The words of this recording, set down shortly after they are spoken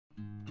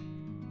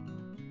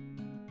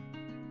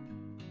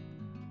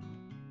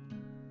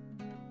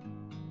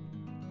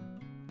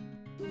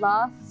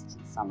Last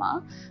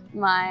summer,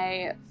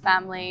 my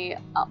family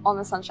on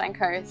the Sunshine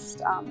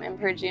Coast in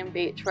Peregian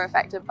Beach were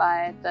affected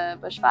by the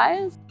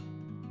bushfires.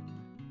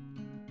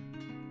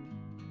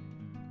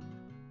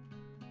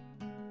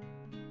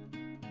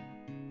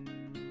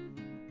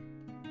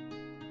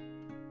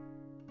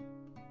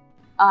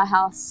 Our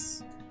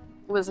house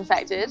was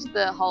affected.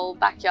 The whole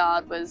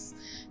backyard was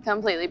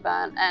completely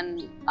burnt,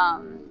 and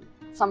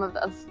some of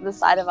the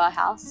side of our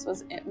house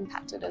was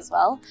impacted as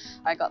well.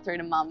 I got through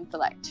to Mum for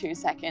like 2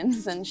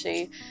 seconds and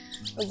she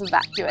was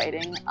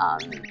evacuating,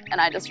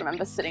 and I just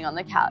remember sitting on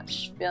the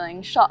couch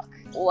feeling shock.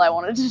 All I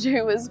wanted to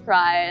do was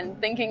cry and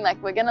thinking like,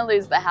 we're gonna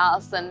lose the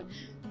house. And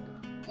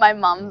my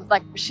mum,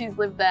 like, she's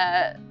lived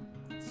there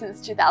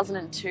since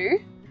 2002,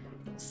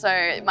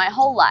 so my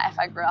whole life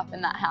I grew up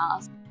in that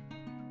house.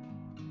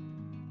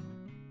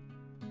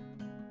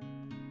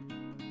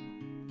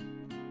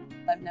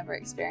 I've never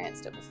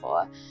experienced it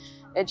before.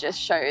 It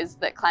just shows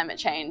that climate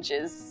change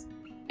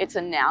it's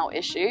a now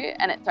issue,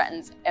 and it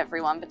threatens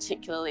everyone,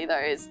 particularly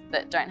those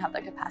that don't have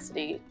the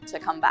capacity to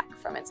come back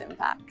from its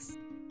impacts.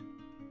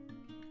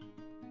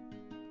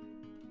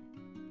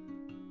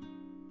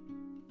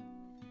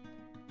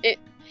 It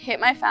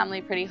hit my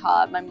family pretty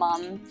hard. My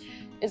mum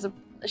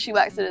she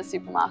works at a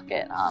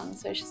supermarket,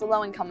 so she's a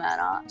low-income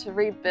earner. To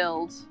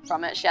rebuild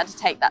from it, she had to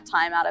take that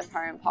time out of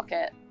her own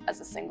pocket. As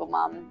a single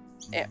mum,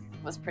 it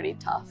was pretty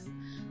tough,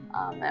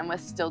 and we're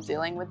still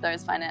dealing with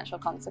those financial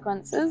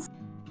consequences.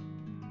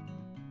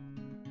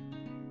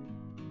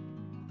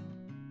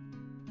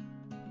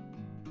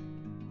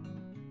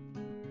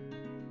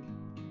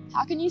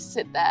 How can you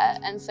sit there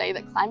and say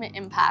that climate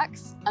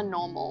impacts are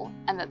normal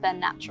and that they're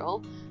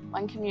natural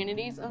when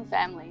communities and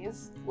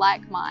families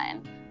like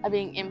mine are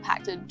being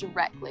impacted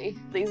directly?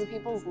 These are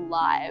people's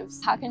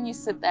lives. How can you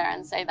sit there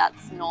and say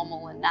that's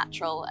normal and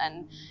natural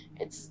and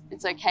it's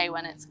okay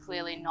when it's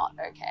clearly not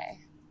okay?